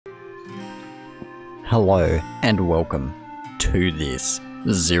Hello and welcome to this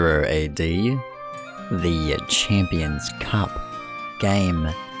 0 AD, the Champions Cup Game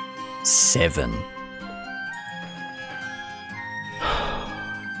 7.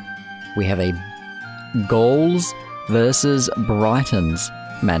 We have a Goals versus Brightons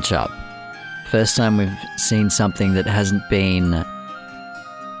matchup. First time we've seen something that hasn't been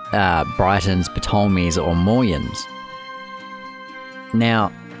Brightons, Ptolemies or Moyans.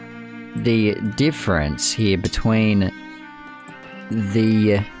 Now, the difference here between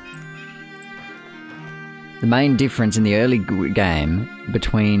the main difference in the early game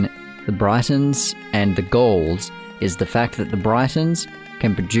between the Brightons and the Gauls is the fact that the Brightons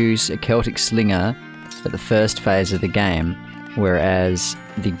can produce a Celtic Slinger at the first phase of the game, whereas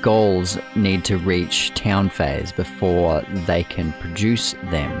the Gauls need to reach town phase before they can produce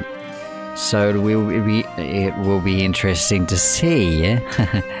them. So it will be interesting to see.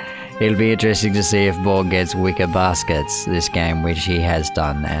 It'll be interesting to see if Borg gets wicker baskets this game, which he has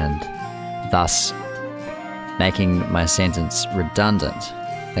done, and thus making my sentence redundant.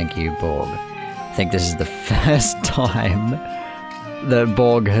 Thank you, Borg. I think this is the first time that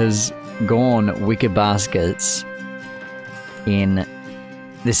Borg has gone wicker baskets in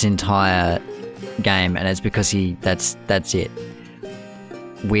this entire game, and it's because that's it.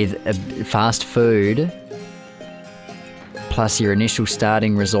 With fast food plus your initial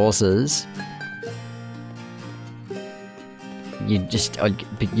starting resources, you just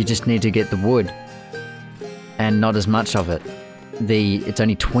need to get the wood, and not as much of it. It's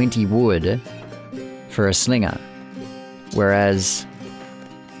only 20 wood for a slinger, whereas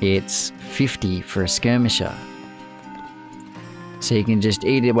it's 50 for a skirmisher. So you can just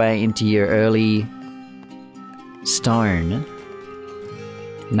eat away into your early stone,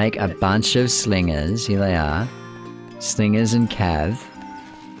 make a bunch of slingers. Here they are. Slingers and cav,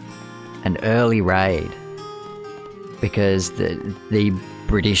 an early raid, because the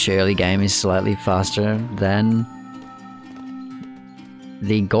British early game is slightly faster than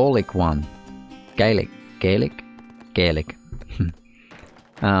the Gaelic one. Gaelic.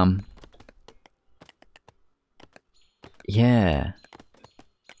 Yeah.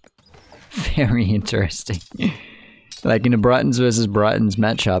 Very interesting. Like in a Brightons versus Brightons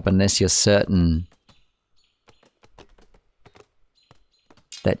matchup, unless you're certain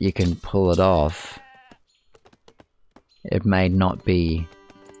that you can pull it off, it may not be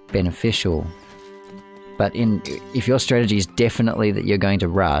beneficial. But if your strategy is definitely that you're going to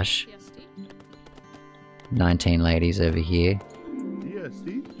rush, 19 ladies over here,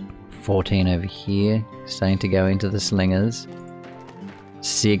 14 over here, starting to go into the slingers,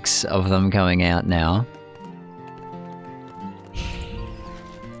 6 of them coming out now.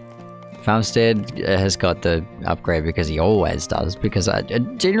 Farmstead has got the upgrade because he always does, because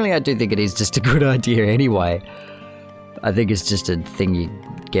generally I do think it is just a good idea anyway. I think it's just a thing you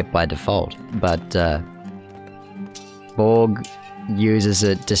get by default, but Borg uses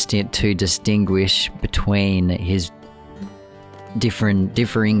it to distinguish between his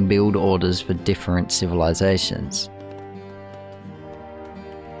differing build orders for different civilizations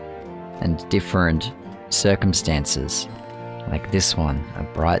and different circumstances. Like this one, a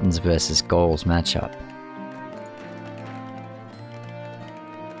Brightons versus Gauls matchup.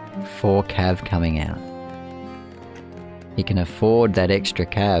 4 cav coming out. He can afford that extra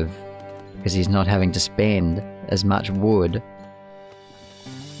cav because he's not having to spend as much wood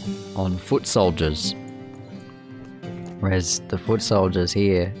on foot soldiers. Whereas the foot soldiers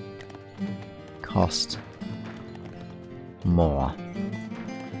here cost more.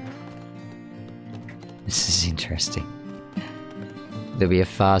 This is interesting. There'll be a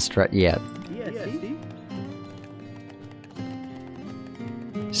fast run, yeah.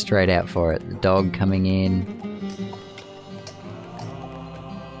 Straight out for it. The dog coming in.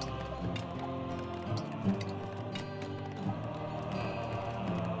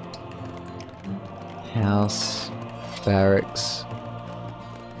 House, barracks.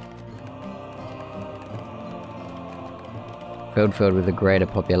 Feldfeld with a greater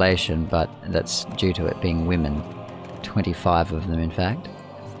population, but that's due to it being women. 25 of them, in fact.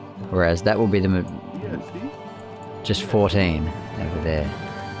 Whereas that will be the just 14 over there.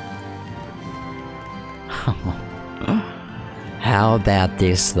 How about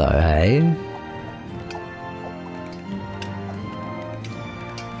this though, hey?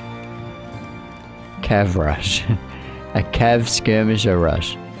 Cav rush. A cav skirmisher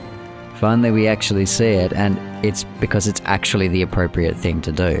rush. Finally we actually see it, and it's because it's actually the appropriate thing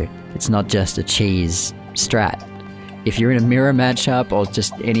to do. It's not just a cheese strat. If you're in a mirror matchup or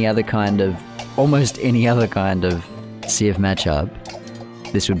just any other kind of, almost any other kind of Civ matchup,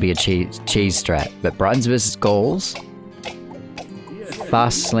 this would be a cheese strat. But Brightons versus Gauls,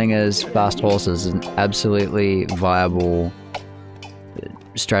 fast slingers, fast horses is an absolutely viable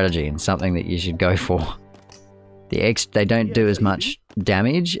strategy and something that you should go for. They don't do as much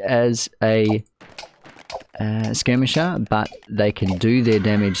damage as a skirmisher, but they can do their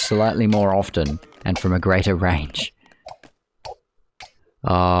damage slightly more often and from a greater range.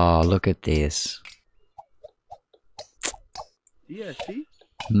 Oh, look at this.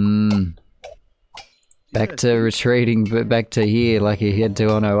 Back to retreating, but back to here like he had to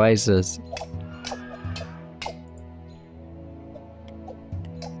on Oasis.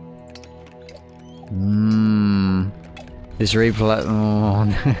 This replay... Oh,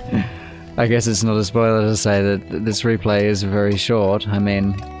 I guess it's not a spoiler to say that this replay is very short. I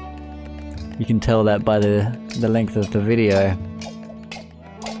mean, you can tell that by the length of the video.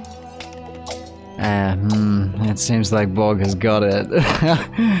 It seems like Borg has got it.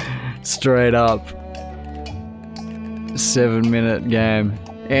 Straight up. 7-minute game.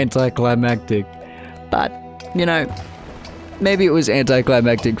 Anticlimactic. But, you know, maybe it was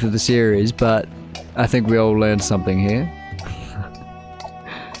anticlimactic for the series, but I think we all learned something here.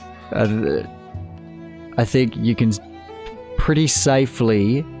 I think you can pretty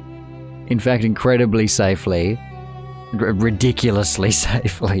safely, in fact incredibly safely, ridiculously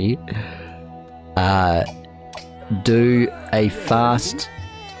safely, do a fast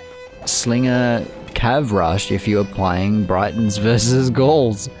slinger cav rush if you're playing Brightons versus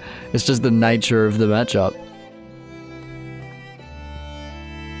Gauls. It's just the nature of the matchup.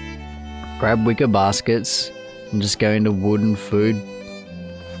 Grab wicker baskets and just go into wood and food.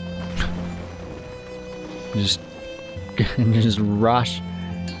 just rush.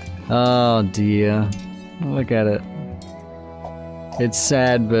 Oh dear. Look at it. It's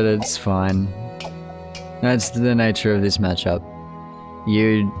sad, but it's fine. That's the nature of this matchup.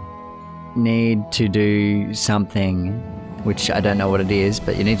 You need to do something, which I don't know what it is,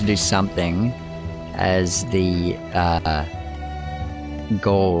 but you need to do something as the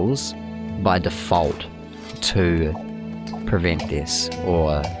Gauls by default to prevent this,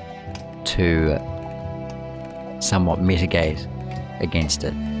 or to somewhat mitigate against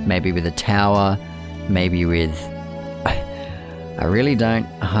it. Maybe with a tower, maybe with... I really don't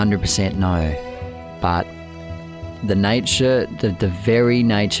 100% know, but the nature, the very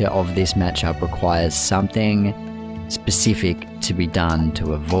nature of this matchup requires something specific to be done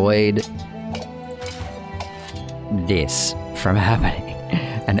to avoid this from happening.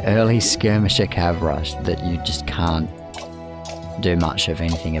 An early skirmisher cav rush that you just can't do much of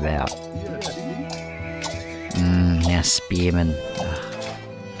anything about. Now spearmen.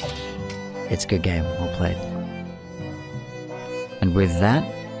 It's a good game, well played. And with that,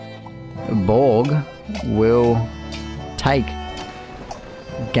 Borg will take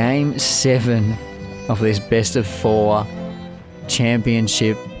Game 7 of this best of 4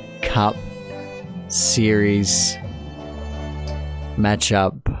 Championship Cup Series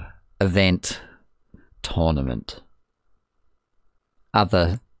matchup event tournament.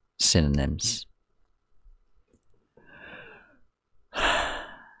 Other synonyms.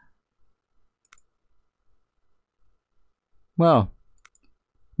 Well,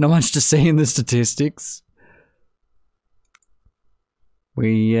 not much to see in the statistics.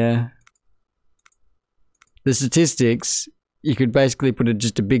 The statistics, you could basically put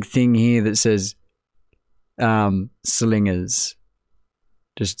just a big thing here that says slingers.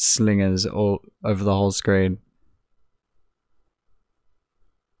 Just slingers all over the whole screen.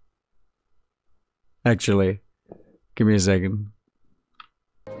 Actually, give me a second.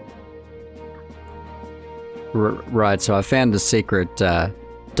 Right, so I found the secret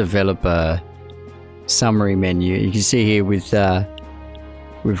developer summary menu. You can see here with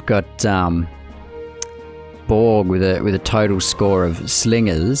we've got Borg with a total score of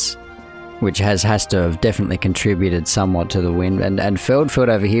slingers, which has to have definitely contributed somewhat to the win, and Feldfeld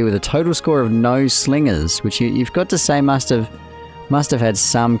over here with a total score of no slingers, which you've got to say must have had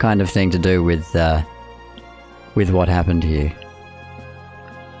some kind of thing to do with what happened here.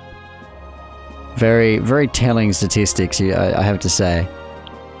 Very, very telling statistics, I have to say.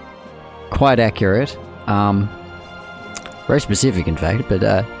 Quite accurate. Very specific, in fact, but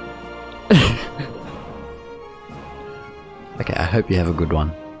okay, I hope you have a good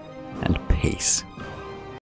one. And peace.